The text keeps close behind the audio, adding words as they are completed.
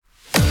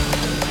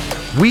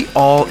We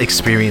all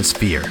experience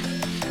fear.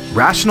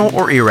 Rational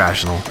or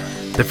irrational,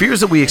 the fears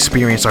that we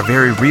experience are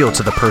very real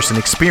to the person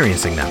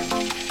experiencing them.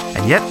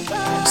 And yet,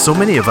 so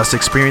many of us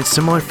experience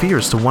similar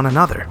fears to one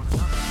another.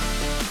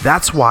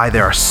 That's why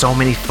there are so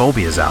many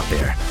phobias out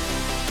there.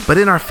 But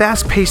in our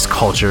fast-paced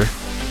culture,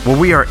 where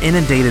we are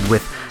inundated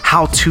with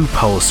how-to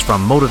posts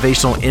from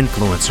motivational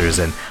influencers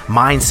and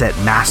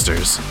mindset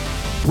masters,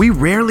 we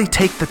rarely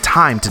take the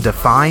time to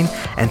define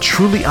and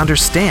truly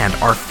understand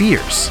our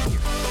fears.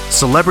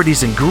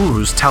 Celebrities and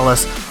gurus tell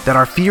us that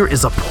our fear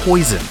is a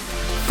poison,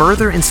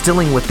 further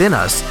instilling within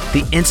us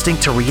the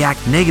instinct to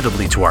react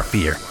negatively to our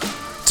fear,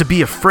 to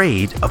be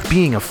afraid of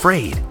being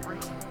afraid.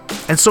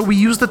 And so we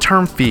use the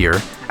term fear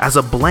as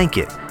a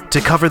blanket to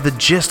cover the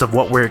gist of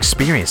what we're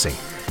experiencing,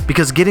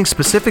 because getting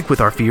specific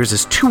with our fears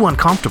is too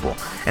uncomfortable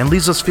and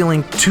leaves us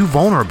feeling too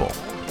vulnerable.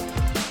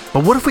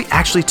 But what if we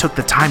actually took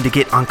the time to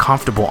get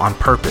uncomfortable on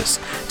purpose,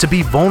 to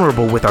be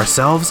vulnerable with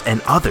ourselves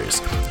and others,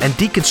 and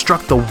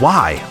deconstruct the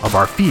why of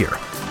our fear?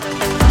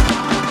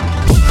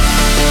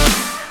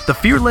 The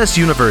Fearless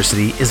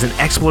University is an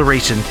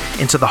exploration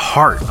into the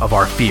heart of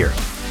our fear,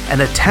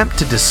 an attempt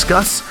to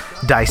discuss,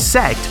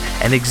 dissect,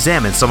 and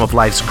examine some of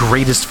life's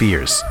greatest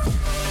fears.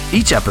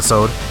 Each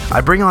episode,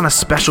 I bring on a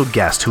special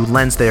guest who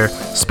lends their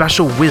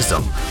special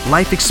wisdom,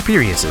 life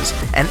experiences,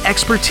 and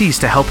expertise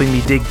to helping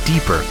me dig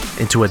deeper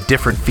into a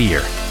different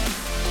fear.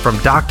 From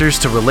doctors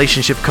to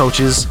relationship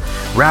coaches,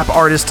 rap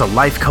artists to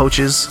life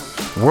coaches,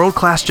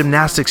 world-class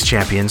gymnastics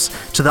champions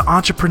to the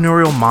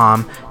entrepreneurial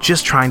mom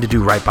just trying to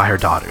do right by her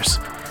daughters.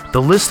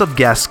 The list of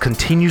guests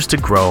continues to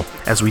grow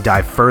as we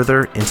dive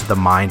further into the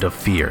mind of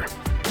fear.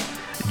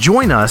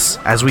 Join us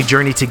as we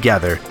journey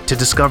together to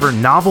discover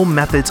novel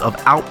methods of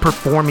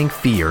outperforming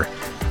fear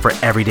for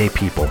everyday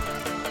people.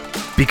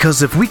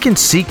 Because if we can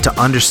seek to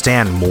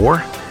understand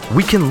more,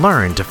 we can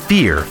learn to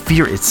fear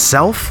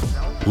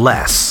itself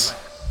less.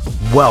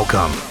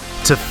 Welcome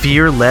to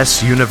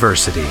Fearless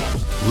University.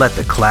 Let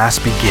the class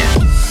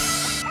begin.